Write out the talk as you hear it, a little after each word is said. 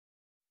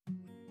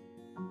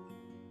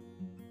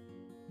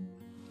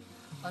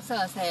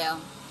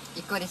어서오세요.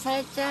 입꼬리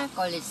살짝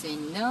걸릴 수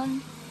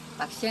있는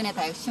박시연의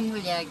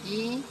다육식물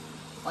이야기.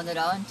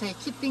 오늘은 저희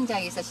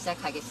키핑장에서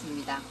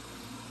시작하겠습니다.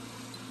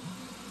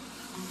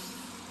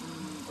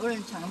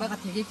 오늘 장마가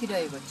되게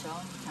길어요.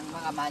 그렇죠?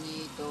 장마가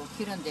많이 또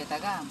길은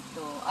데다가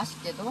또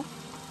아쉽게도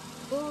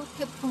또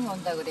태풍이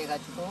온다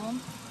그래가지고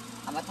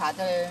아마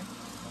다들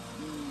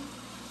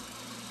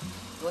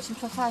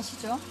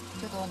노심초사하시죠?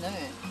 저도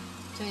오늘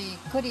저희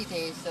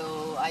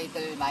거리대에서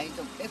아이들 많이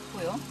좀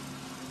뺐고요.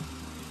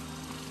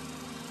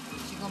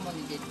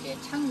 지금은 이제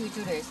창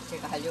위주로 해서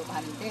제가 하려고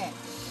하는데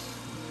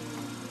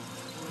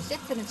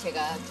세트는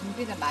제가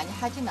준비를 많이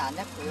하지는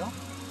않았고요.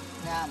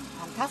 그냥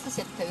한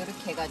 5세트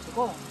이렇게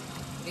해가지고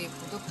우리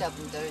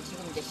구독자분들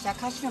지금 이제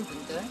시작하시는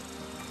분들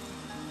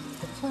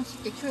좀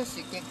손쉽게 키울 수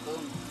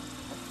있게끔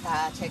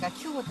다 제가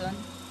키우던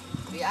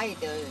우리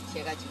아이들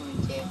제가 지금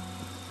이제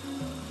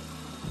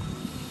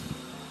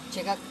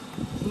제가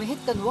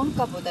구매했던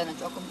원가보다는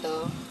조금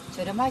더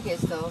저렴하게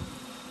해서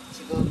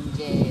지금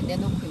이제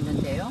내놓고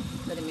있는데요.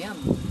 그러면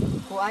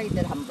그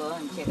아이들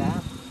한번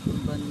제가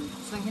한번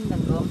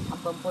구성했는 거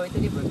한번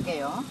보여드려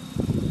볼게요.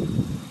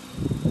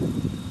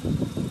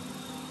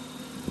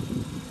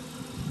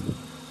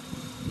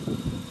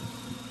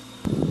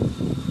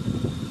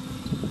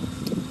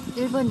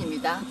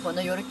 1번입니다.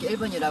 번호 이렇게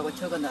 1번이라고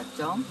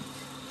적어놨죠.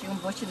 지금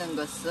보시는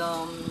것은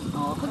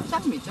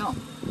흑장미죠.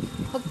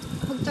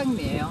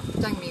 흑장미예요.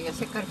 흑장미가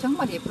색깔이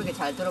정말 예쁘게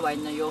잘 들어와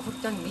있는 요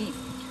흑장미.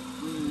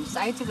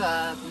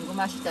 사이즈가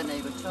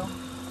궁금하시잖아요. 그렇죠?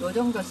 요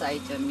정도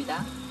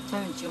사이즈입니다.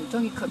 저는 지금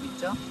종이컵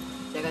있죠?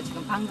 제가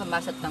지금 방금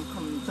마셨던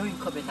큰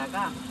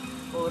종이컵에다가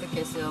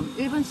이렇게 해서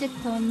 1번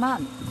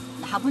세트만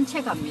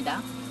화분채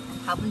갑니다.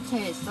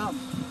 화분채에서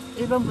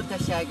 1번부터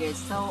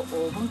시작해서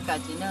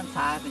 5번까지는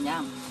다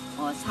그냥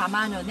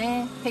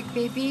 4만원에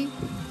택배비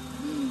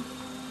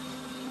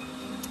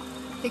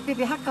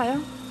택배비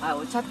할까요?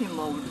 어차피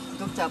뭐 우리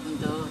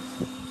구독자분들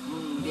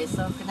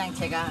위해서 그냥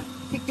제가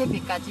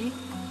택배비까지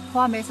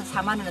포함해서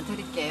 4만원을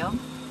드릴게요.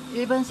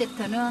 1번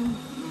세트는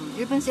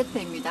 1번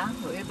세트입니다.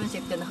 1번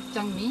세트는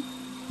흑장미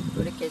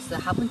이렇게 해서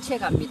화분채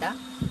갑니다.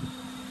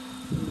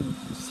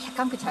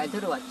 새까맣게 잘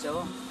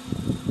들어왔죠.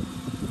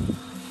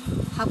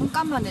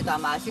 화분값만 해도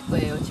아마 아실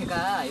거예요.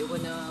 제가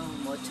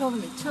요거는 뭐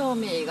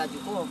처음에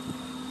해가지고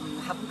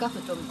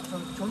화분값은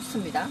좀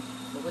좋습니다.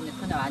 요거는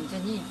그냥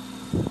완전히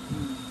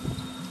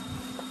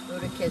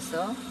이렇게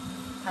해서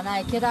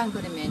하나의 계란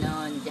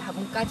그리면은 이제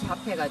화분까지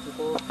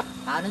합해가지고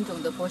만원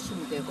정도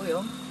보시면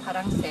되고요.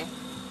 파랑색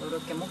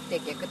이렇게 목대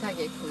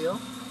깨끗하게 있고요.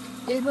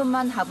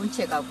 1번만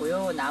화분채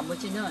가고요.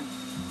 나머지는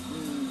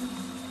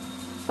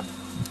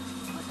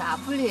다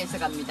분리해서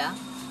갑니다.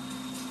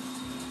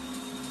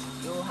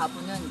 요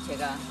화분은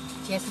제가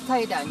제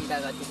스타일이 아니라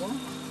가지고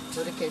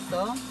이렇게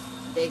해서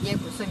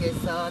 4개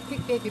구성해서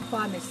택배비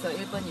포함해서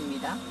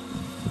 1번입니다.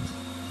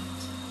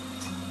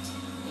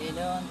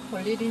 얘는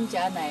폴리린지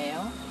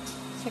하나예요.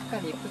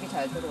 색깔 예쁘게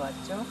잘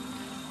들어왔죠.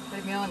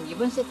 그러면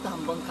 2번 세트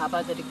한번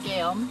가봐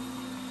드릴게요.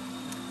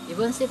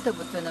 2번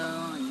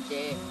세트부터는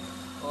이제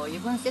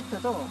 2번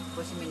세트도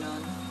보시면은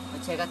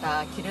제가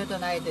다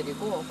기르던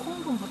아이들이고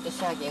콩분부터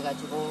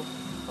시작해가지고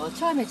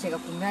처음에 제가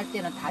구매할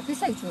때는 다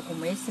비싸게 주고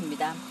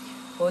구매했습니다.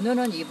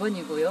 번호는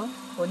 2번이고요.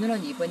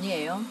 번호는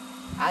 2번이에요.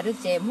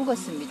 아르제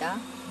묵었습니다.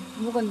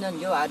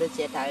 묵었는 요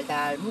아르제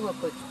달달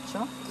묵었고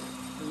좋죠.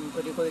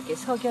 그리고 이렇게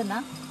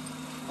석연화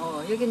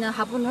여기는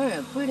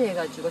화분을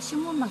분리해가지고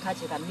식물만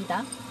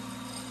가져갑니다.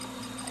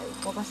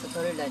 뽑아서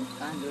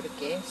덜으려니까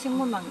이렇게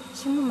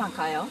식물만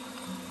가요.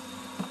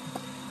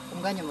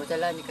 공간이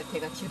모자라니까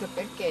제가 뒤로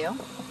뺄게요.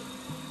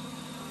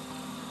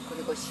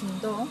 그리고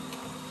심도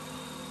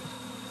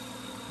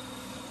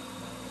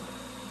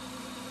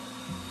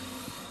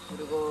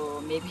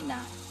그리고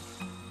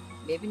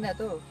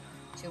매비나도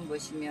지금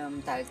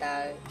보시면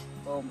달달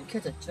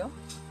묵혀졌죠.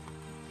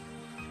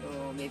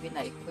 또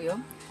매비나 있고요.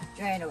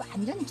 이 아이는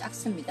완전히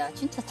작습니다.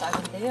 진짜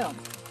작은데요.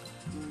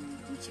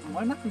 지금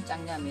얼마큼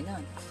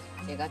작냐면은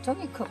제가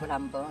종이컵을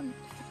한번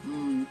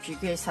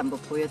비교해서 한번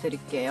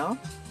보여드릴게요.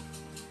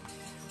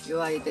 이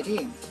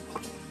아이들이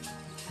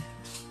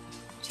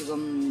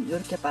지금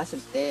이렇게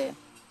봤을 때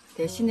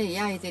대신에 이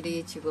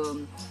아이들이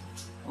지금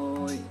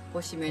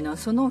보시면은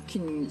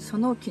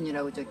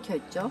스노우킨이라고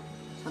적혀있죠.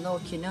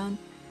 스노우킨은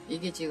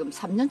이게 지금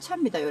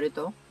 3년차입니다.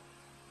 요래도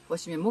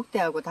보시면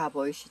목대하고 다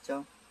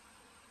보이시죠.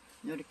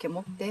 이렇게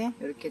목대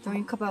이렇게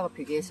종이컵하고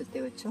비교했을 때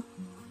그렇죠.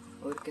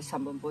 이렇게 해서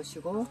한번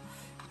보시고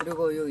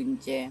그리고 요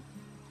이제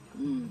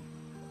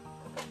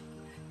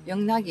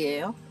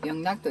영락이에요.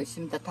 영락도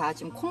있습니다. 다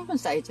지금 콩분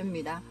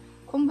사이즈입니다.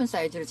 콩분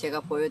사이즈를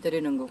제가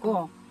보여드리는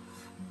거고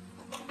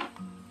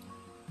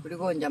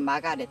그리고 이제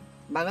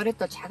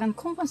마가렛도 작은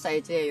콩분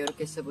사이즈예요.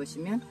 이렇게 해서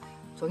보시면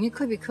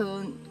종이컵이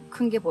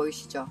큰 게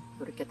보이시죠?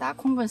 이렇게 다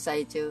콩분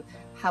사이즈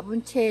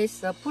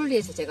화분채에서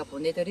분리해서 제가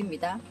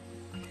보내드립니다.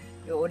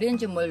 요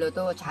오렌지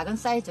몰로도 작은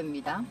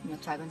사이즈입니다.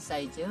 작은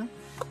사이즈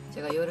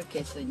제가 이렇게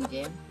해서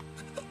이제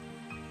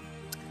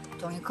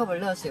종이컵을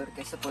넣어서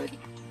이렇게 해서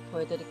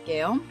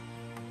보여드릴게요.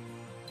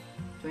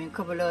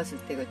 종이컵을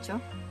넣었을 때 그렇죠?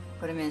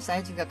 그러면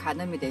사이즈가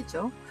가늠이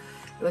되죠.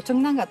 요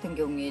정란 같은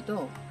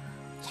경우에도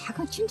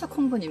작은 진짜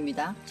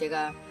콩분입니다.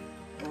 제가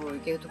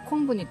이게 또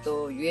콩분이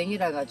또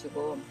유행이라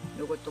가지고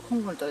요것도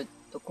콩분을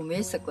또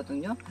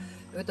구매했었거든요.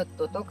 여기도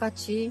또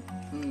똑같이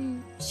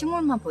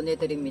식물만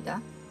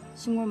보내드립니다.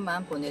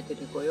 식물만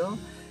보내드리고요.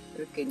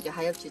 이렇게 이제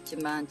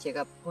하엽지지만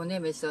제가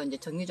보내면서 이제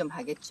정리 좀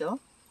하겠죠.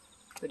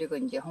 그리고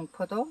이제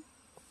홍포도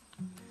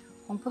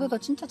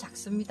진짜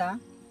작습니다.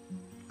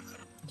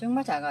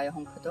 정말 작아요.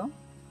 홍포도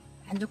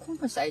완전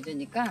콩분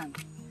사이즈니까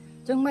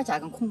정말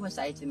작은 콩분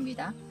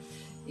사이즈입니다.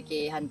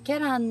 이게 한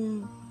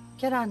계란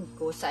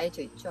그 사이즈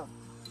있죠.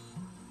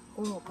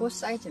 그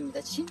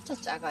사이즈입니다. 진짜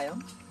작아요.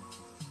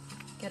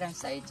 계란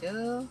사이즈.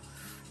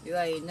 이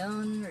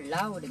아이는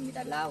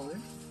라울입니다. 라울.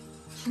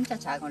 진짜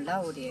작은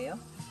라울이에요.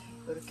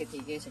 이렇게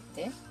되게 했을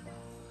때,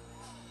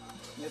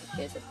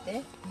 이렇게 했을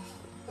때.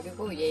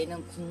 그리고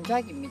얘는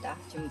군작입니다.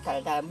 지금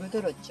달달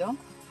물들었죠.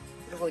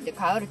 그리고 이제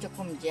가을을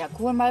조금 이제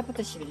 9월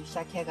말부터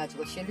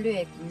시작해가지고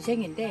실루엣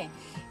군생인데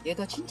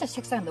얘도 진짜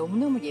색상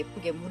너무너무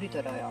예쁘게 물이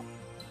들어요.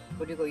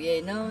 그리고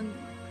얘는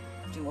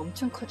지금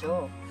엄청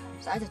크죠.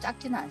 사이즈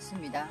작지는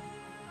않습니다.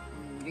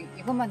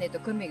 이것만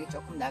해도 금액이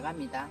조금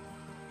나갑니다.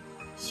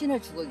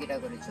 신을주걱이라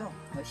그러죠.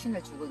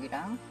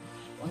 신을주걱이랑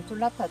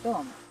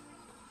온툴라타도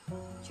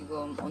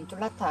지금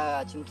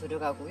온툴라타 지금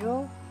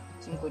들어가고요.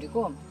 지금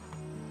그리고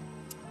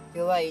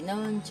요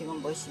아이는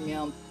지금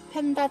보시면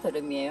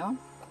펜다드름이에요.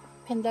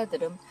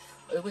 펜다드름.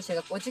 얼굴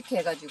제가 꼬집게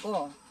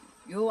해가지고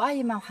요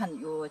아이만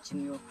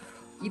지금 요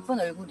이쁜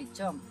얼굴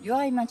있죠. 요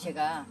아이만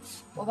제가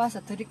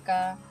뽑아서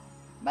드릴까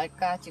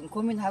말까 지금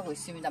고민하고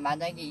있습니다.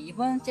 만약에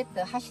이번 세트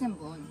하시는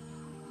분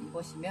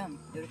보시면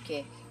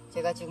이렇게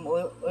제가 지금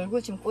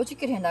얼굴 지금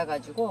꼬집기를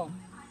해놔가지고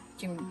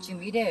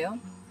지금 이래요.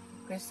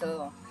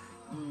 그래서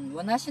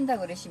원하신다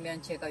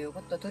그러시면 제가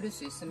요것도 드릴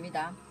수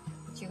있습니다.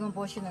 지금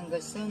보시는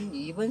것은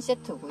 2번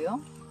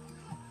세트고요.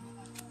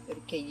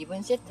 이렇게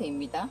 2번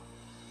세트입니다.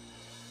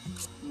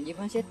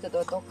 2번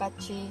세트도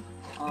똑같이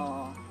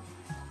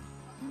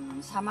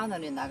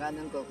 4만원에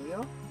나가는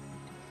거고요.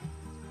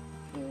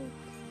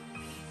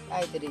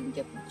 아이들이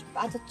이제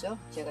빠졌죠.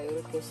 제가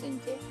이렇게 해서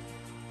이제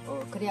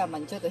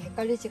그래야만 저도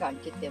헷갈리지가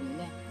않기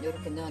때문에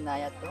이렇게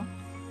넣어놔야 또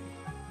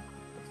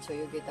그렇죠.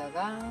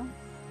 여기다가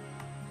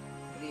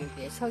우리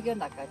여기에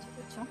석연화까지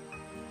그렇죠.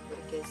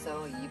 이렇게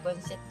해서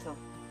 2번 세트.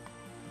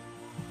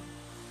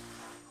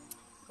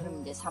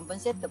 그럼 이제 3번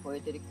세트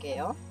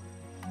보여드릴게요.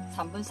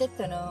 3번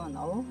세트는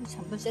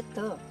 3번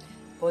세트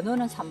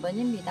번호는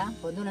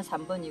 3번입니다. 번호는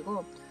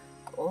 3번이고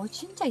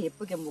진짜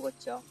예쁘게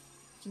묵었죠.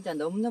 진짜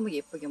너무너무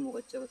예쁘게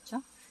묵었죠.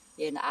 그렇죠?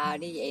 얘는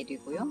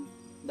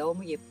아리엘이고요.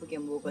 너무 예쁘게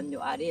묵은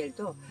요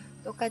아리엘도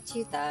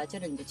똑같이 다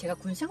저는 이제 제가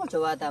군생을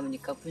좋아하다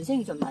보니까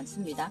군생이 좀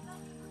많습니다.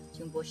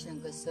 지금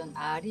보시는 것은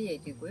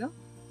아리엘이고요.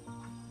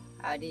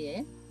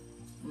 아리엘.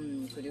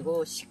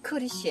 그리고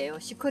시크릿이에요.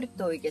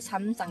 시크릿도 이게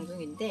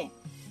 3쌍둥이인데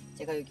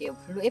제가 여기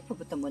블루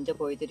F부터 먼저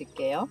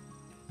보여드릴게요.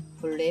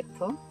 블루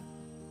F.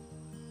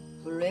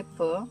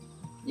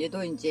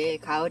 얘도 이제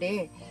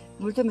가을에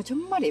물들면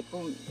정말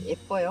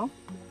예뻐요.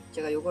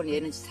 제가 요거는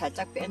얘는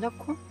살짝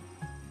빼놓고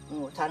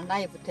다른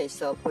아이부터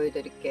해서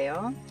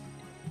보여드릴게요.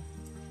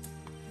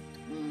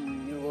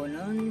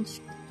 요거는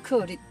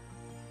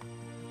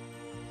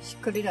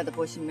시크릿이라도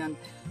보시면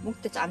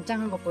목대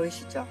짱짱한 거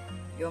보이시죠?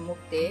 요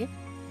목대.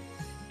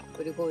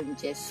 그리고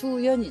이제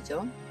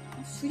수연이죠.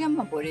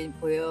 수연만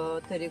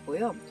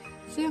보여드리고요.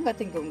 수연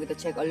같은 경우에도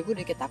제가 얼굴을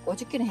이렇게 다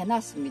꼬집기를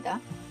해놨습니다.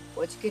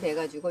 꼬집기를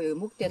해가지고 요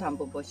목대도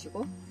한번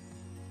보시고,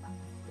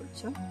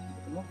 그렇죠?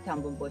 목대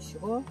한번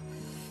보시고,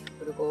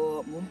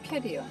 그리고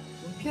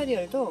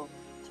문페리얼도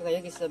제가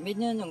여기서 몇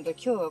년 정도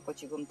키워갖고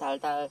지금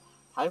달달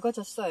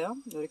달궈졌어요.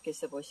 이렇게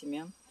해서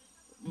보시면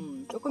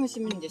조금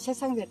있으면 이제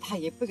색상들이 다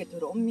예쁘게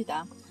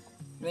들어옵니다.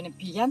 이거는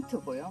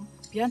비안트고요.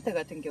 비안트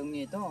같은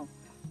경우에도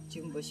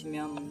지금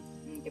보시면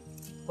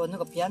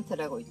번호가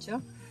비안트라고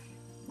있죠.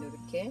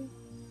 이렇게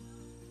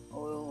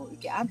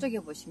이렇게 안쪽에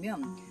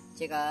보시면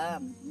제가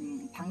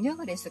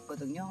방역을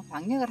했었거든요.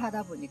 방역을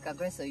하다 보니까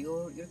그래서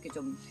이렇게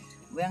좀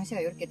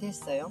모양새가 이렇게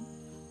됐어요.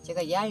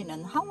 제가 이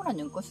아이는 하우난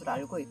연꽃으로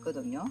알고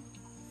있거든요.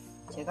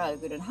 제가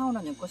알기로는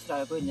하우난 연꽃으로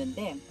알고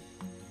있는데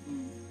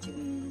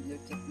지금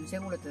이렇게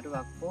금색으로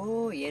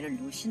들어왔고 얘를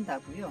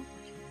루신다고요.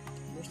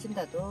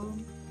 루신다도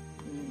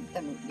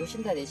일단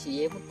루신다 대신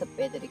얘부터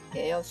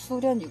빼드릴게요.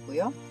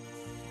 수련이고요.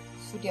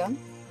 수련.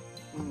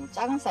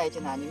 작은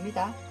사이즈는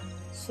아닙니다.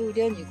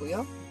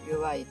 수련이고요. 이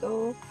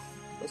아이도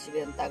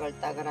보시면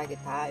따글따글하게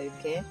다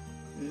이렇게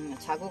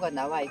자구가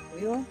나와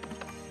있고요.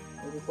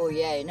 그리고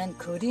이 아이는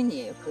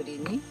그린이에요.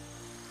 그린이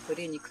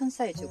큰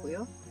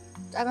사이즈고요.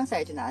 작은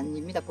사이즈는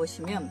아닙니다.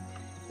 보시면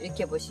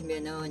이렇게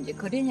보시면은 이제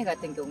그린이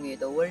같은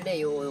경우에도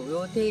원래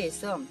요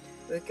대에서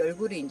이렇게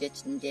얼굴이 이제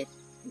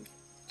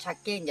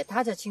작게 이제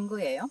다져진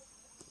거예요.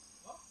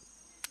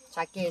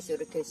 작게 해서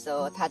이렇게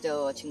해서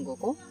다져진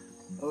거고,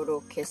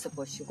 이렇게 해서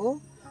보시고,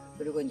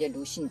 그리고 이제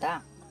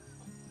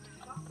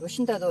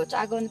루신다도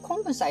작은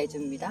콩분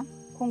사이즈입니다.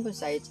 콩분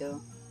사이즈.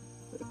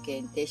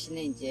 이렇게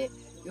대신에 이제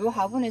요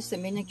화분에서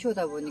몇 년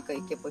키우다 보니까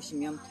이렇게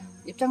보시면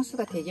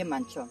입장수가 되게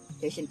많죠.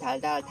 대신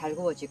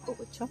달구어질 거,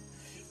 그쵸?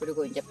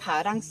 그리고 이제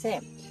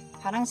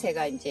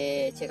파랑새가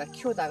이제 제가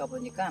키우다가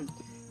보니까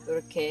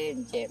이렇게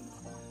이제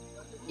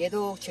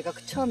얘도 제가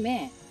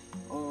처음에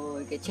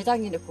이게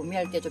재작년에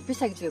구매할 때 좀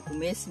비싸게 주고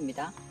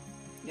구매했습니다.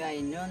 이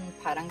아이는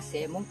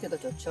파랑새, 몽태도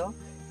좋죠.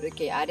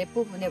 이렇게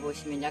아랫부분에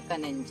보시면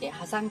약간의 이제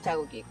화상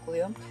자국이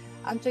있고요.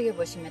 안쪽에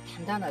보시면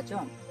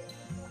단단하죠.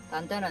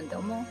 단단한데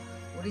어머,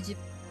 우리 집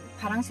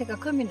파랑새가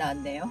금이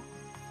나왔네요.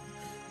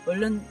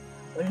 얼른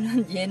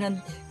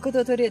얘는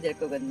걷어들여야 될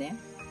것 같네.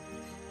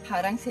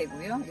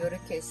 파랑새고요.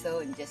 이렇게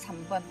해서 이제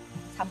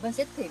 3번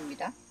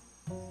세트입니다.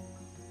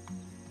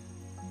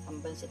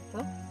 3번 세트.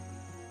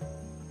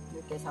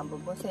 이렇게 해서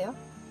한번 보세요.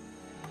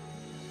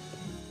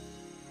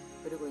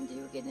 그리고 이제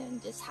여기는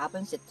이제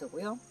 4번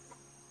세트고요.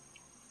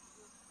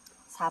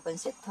 4번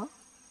세트.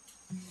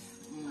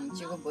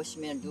 지금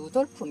보시면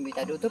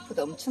루돌프입니다.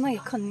 루돌프도 엄청나게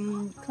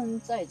큰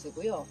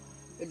사이즈고요.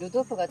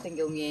 루돌프 같은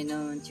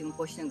경우에는 지금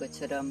보시는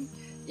것처럼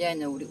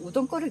얘는 우리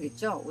우동꼬르기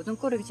있죠?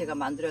 우동꼬르기 제가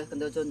만들어서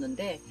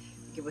넣어줬는데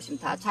이렇게 보시면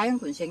다 자연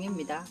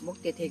군생입니다.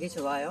 목대 되게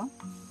좋아요.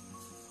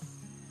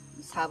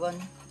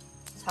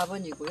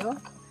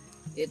 4번이고요.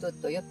 얘도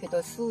또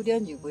옆에도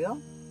수련이고요.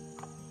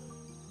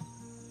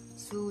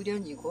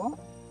 수련이고,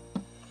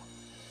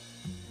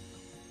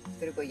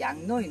 그리고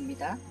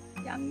양노입니다.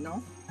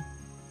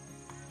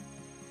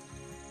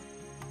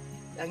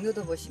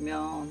 양노도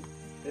보시면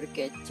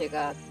이렇게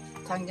제가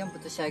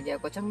작년부터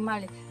시작해갖고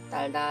정말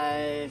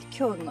달달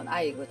키우는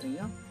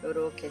아이거든요.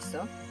 요렇게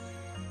해서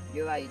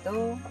이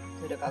아이도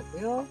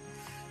들어가고요.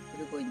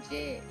 그리고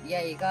이제 이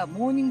아이가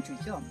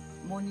모닝주죠.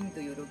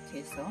 모닝도 이렇게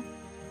해서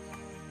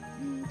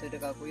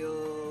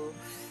들어가고요.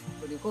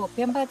 그리고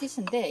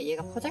벤바디스인데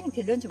얘가 포장이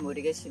될는지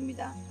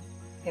모르겠습니다.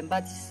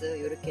 벤바디스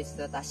이렇게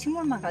해서 다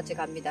식물만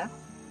가져갑니다.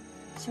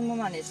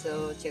 식물만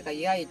해서 제가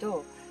이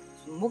아이도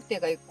좀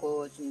목대가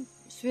있고 좀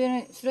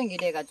수령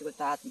이래 가지고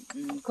다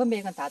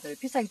금액은 다들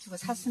비싸게 주고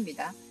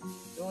샀습니다.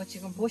 요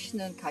지금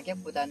보시는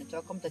가격보다는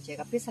조금 더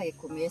제가 비싸게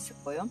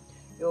구매했었고요.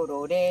 요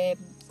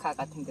로레카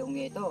같은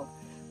경우에도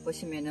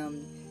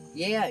보시면은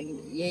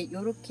얘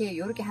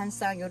요렇게 한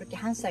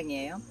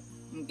쌍이에요.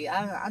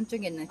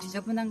 안쪽에는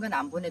지저분한 건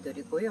안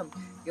보내드리고요.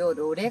 요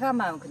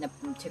로레가만 그냥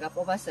제가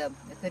뽑아서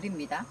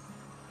드립니다.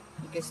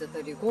 이렇게 해서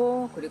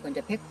드리고, 그리고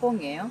이제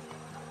백봉이에요.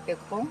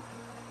 백봉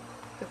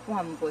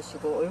한번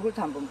보시고,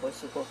 얼굴도 한번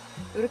보시고,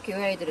 이렇게 이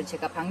아이들은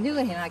제가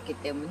방역을 해놨기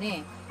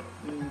때문에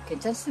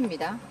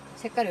괜찮습니다.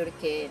 색깔이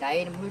이렇게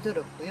라인은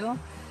물들었고요.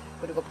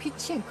 그리고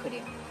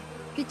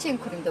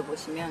피치앤크림도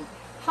보시면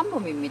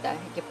한몸입니다.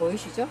 이렇게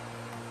보이시죠?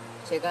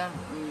 제가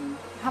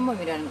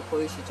한몸이라는 거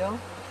보이시죠?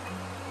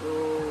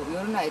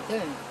 요런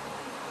아이들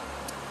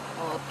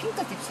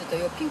핑크딥스도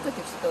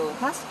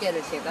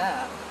 5개를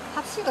제가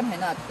합식을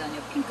해놨던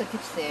요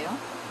핑크딥스예요.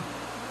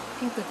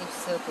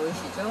 핑크딥스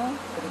보이시죠?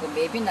 그리고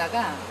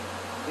메비나가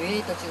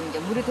위에도 지금 이제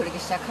물이 돌기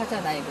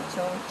시작하잖아요.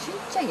 그렇죠?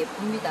 진짜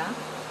예쁩니다.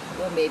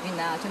 요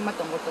메비나 정말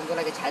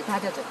동글동글하게 잘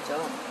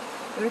다져졌죠.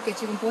 이렇게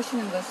지금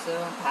보시는 것은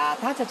다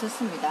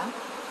다져졌습니다.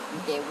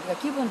 이게 우리가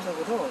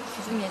기본적으로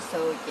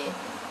시중에서 이게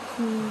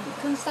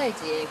큰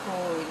사이즈에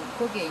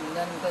거기에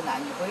있는 건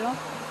아니고요.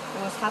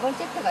 요 4번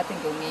세트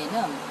같은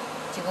경우에는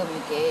지금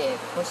이렇게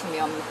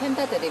보시면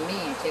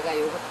펜다드림이 제가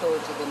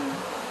요것도 지금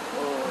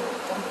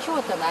좀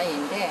키웠던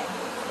아이인데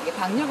이게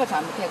방역을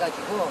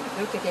잘못해가지고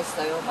이렇게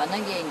됐어요.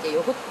 만약에 이제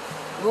요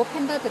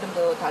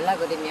펜다드림도 달라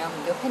그러면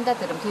요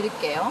펜다드림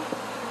드릴게요.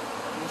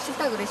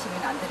 싫다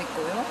그러시면 안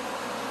드릴고요.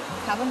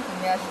 4번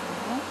구매하시는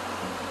분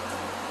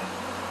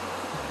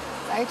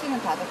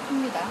사이즈는 다들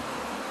큽니다.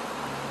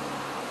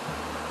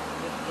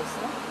 이렇게 해서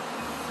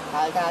다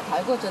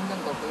달궈졌는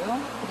거고요.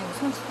 그리고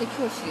손쉽게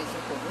키울 수 있을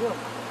거고요.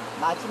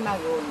 마지막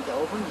요 이제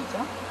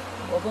 5번이죠.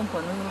 5번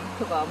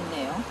번호표가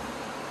없네요.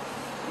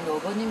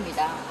 5번입니다.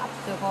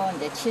 앞쪽은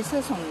이제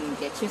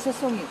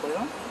칠서송이고요.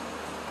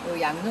 요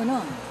양로는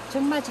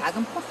정말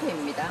작은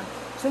포트입니다.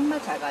 정말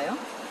작아요.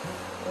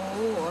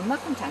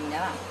 얼마큼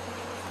작냐면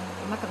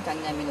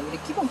우리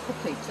기본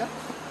포트 있죠?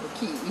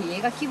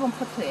 얘가 기본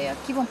포트예요.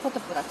 기본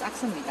포트보다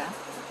작습니다.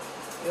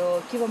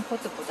 요 기본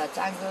포트보다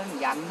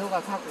작은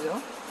양로가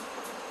가고요.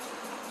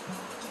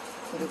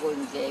 그리고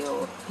이제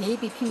요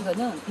베이비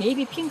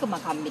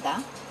핑크만 갑니다.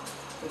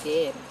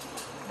 이게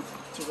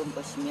지금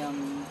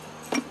보시면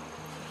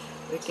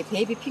이렇게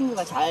베이비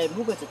핑크가 잘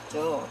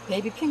묵어졌죠.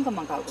 베이비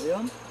핑크만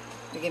가고요.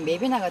 이게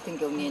메비나 같은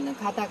경우에는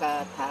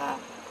가다가 다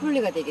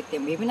분리가 되기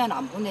때문에 메비나는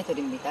안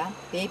보내드립니다.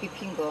 베이비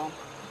핑크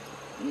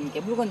이게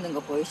묵었는 거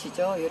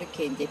보이시죠?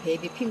 이렇게 이제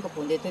베이비 핑크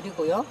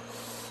보내드리고요.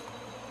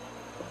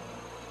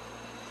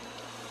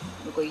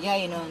 그리고 이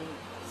아이는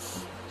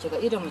제가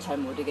이름을 잘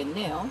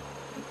모르겠네요.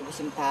 이렇게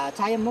보시면 다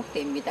자연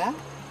목대입니다.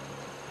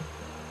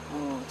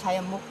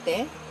 자연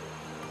목대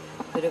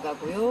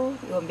들어가고요.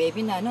 이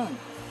메비나는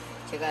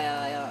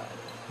제가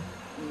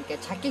이렇게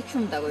작게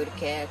키운다고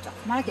이렇게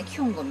조그맣게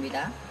키운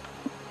겁니다.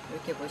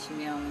 이렇게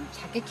보시면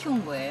작게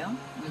키운 거예요.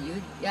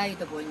 이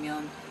아이도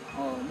보면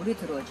물이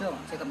들어오죠.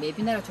 제가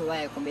메비나를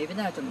좋아했고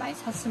메비나를 좀 많이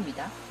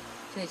샀습니다.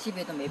 저희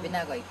집에도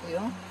메비나가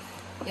있고요.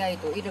 이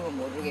아이도 이름은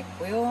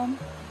모르겠고요.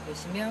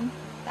 보시면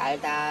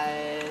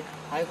달달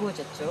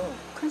구워졌죠.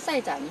 큰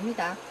사이즈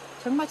아닙니다.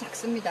 정말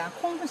작습니다.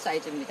 콩분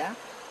사이즈입니다.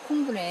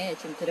 콩분에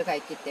지금 들어가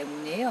있기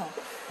때문에요.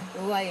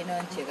 이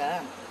아이는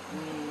제가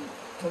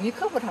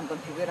종이컵을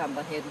한번 비교를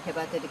한번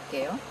해봐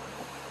드릴게요.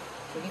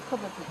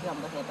 종이컵을 비교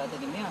한번 해봐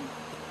드리면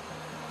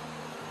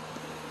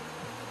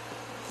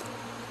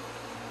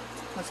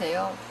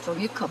보세요.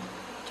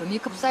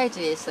 종이컵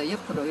사이즈에서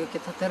옆으로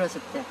이렇게 더 들었을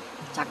때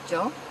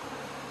작죠?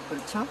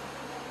 그렇죠?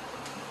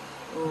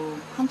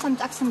 한참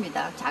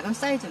작습니다. 작은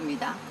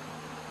사이즈입니다.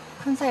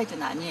 큰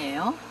사이즈는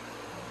아니에요.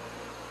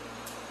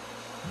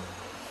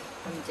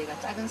 그럼 제가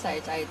작은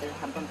사이즈 아이들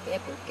한번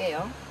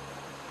빼볼게요.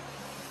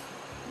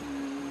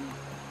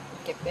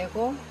 이렇게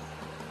빼고,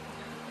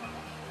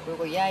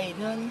 그리고 이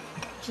아이는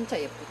진짜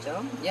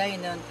예쁘죠? 이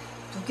아이는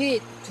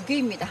두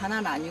개입니다.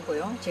 하나는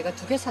아니고요. 제가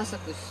 2개 사서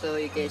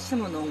이게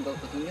심어 놓은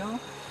거거든요.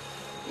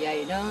 이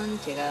아이는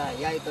제가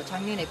이 아이도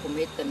작년에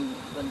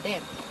구매했던 건데,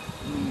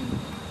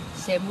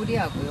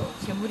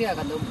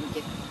 세무리아가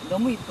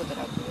너무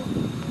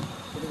이쁘더라고요.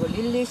 그리고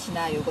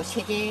릴릿이나 요거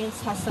 3개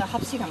사서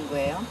합식한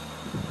거예요.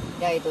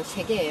 이 아이도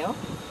 3개예요.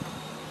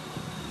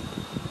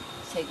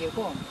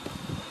 3개고,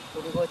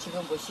 그리고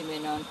지금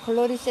보시면은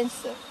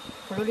플로리센스도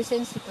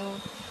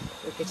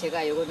이렇게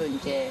제가 요거는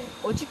이제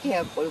꼬집게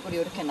해갖고 얼굴이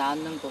이렇게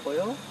나왔는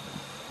거고요.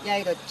 이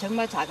아이도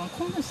정말 작은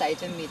콩분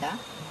사이즈입니다.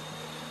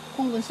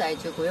 콩분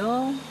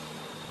사이즈고요.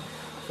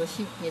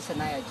 조심해서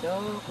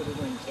놔야죠.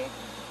 그리고 이제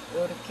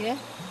요렇게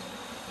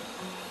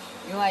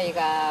이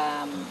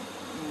아이가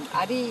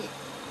알이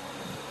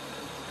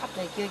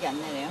갑자기 기억이 안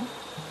나네요.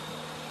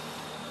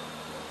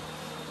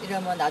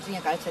 이러면 나중에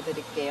가르쳐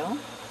드릴게요.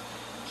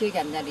 기억이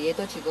안 나네.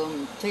 얘도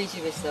지금 저희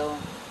집에서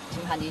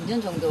지금 한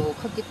 2년 정도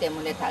컸기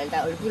때문에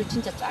달달 얼굴이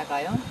진짜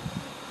작아요.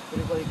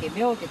 그리고 이렇게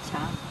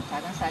매워게차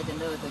작은 사이즈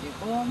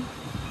넣어드리고,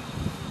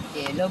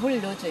 이게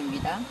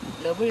러블로저입니다.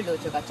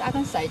 러블로저가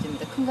작은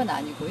사이즈입니다. 큰 건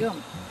아니고요.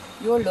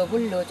 이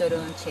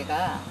러블로저는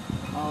제가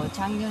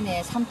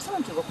작년에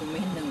 3,000원 주고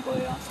구매했는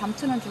거예요.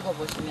 3,000원 주고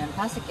보시면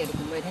 5개를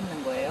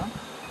구매했는 거예요.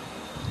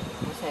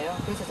 보세요.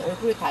 그래서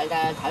얼굴이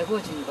달달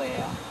달구어진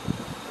거예요.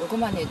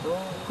 요거만 해도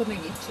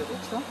금액이 있죠,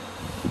 그렇죠?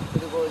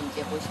 그리고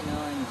이제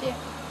보시는 이제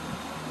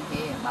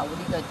이게 막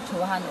우리가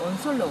좋아하는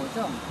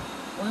온솔로우죠.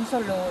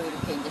 온솔로우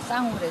이렇게 이제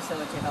쌍울에서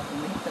제가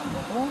구매했던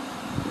거고,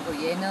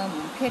 그리고 얘는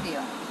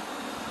문페리언은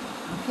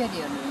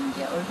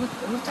이제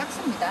얼굴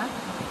작습니다.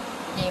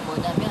 이게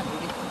뭐냐면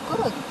우리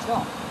국그릇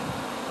있죠.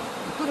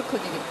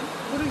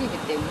 국그릇이기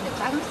때문에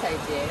작은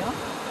사이즈예요.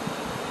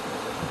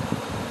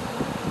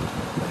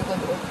 그리고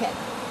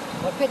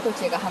올펫도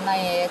제가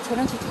하나에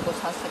 1,000원씩 주고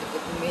사서 이렇게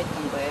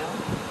구매했던 거예요.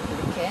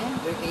 이렇게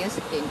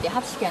 6개 이제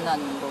합식해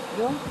놨는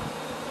거고요.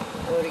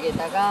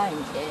 여기에다가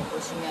이제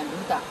보시면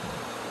이렇게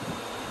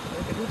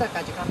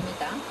루다까지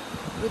갑니다.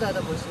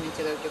 루다도 보시면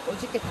제가 이렇게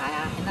꼬집게 다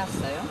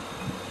해놨어요.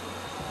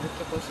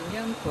 이렇게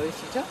보시면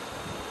보이시죠?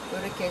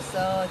 이렇게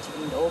해서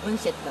지금 오븐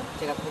세트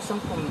제가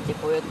구성품 이제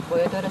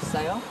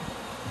보여드렸어요.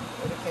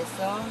 이렇게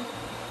해서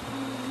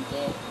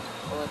이제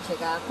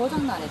제가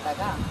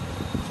고정란에다가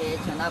제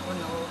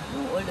전화번호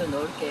올려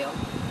놓을게요.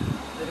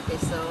 이렇게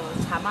해서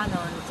 4만원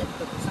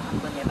세트 구성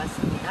한번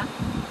해봤습니다.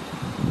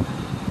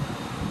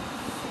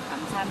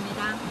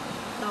 감사합니다.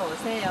 또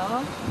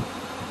오세요.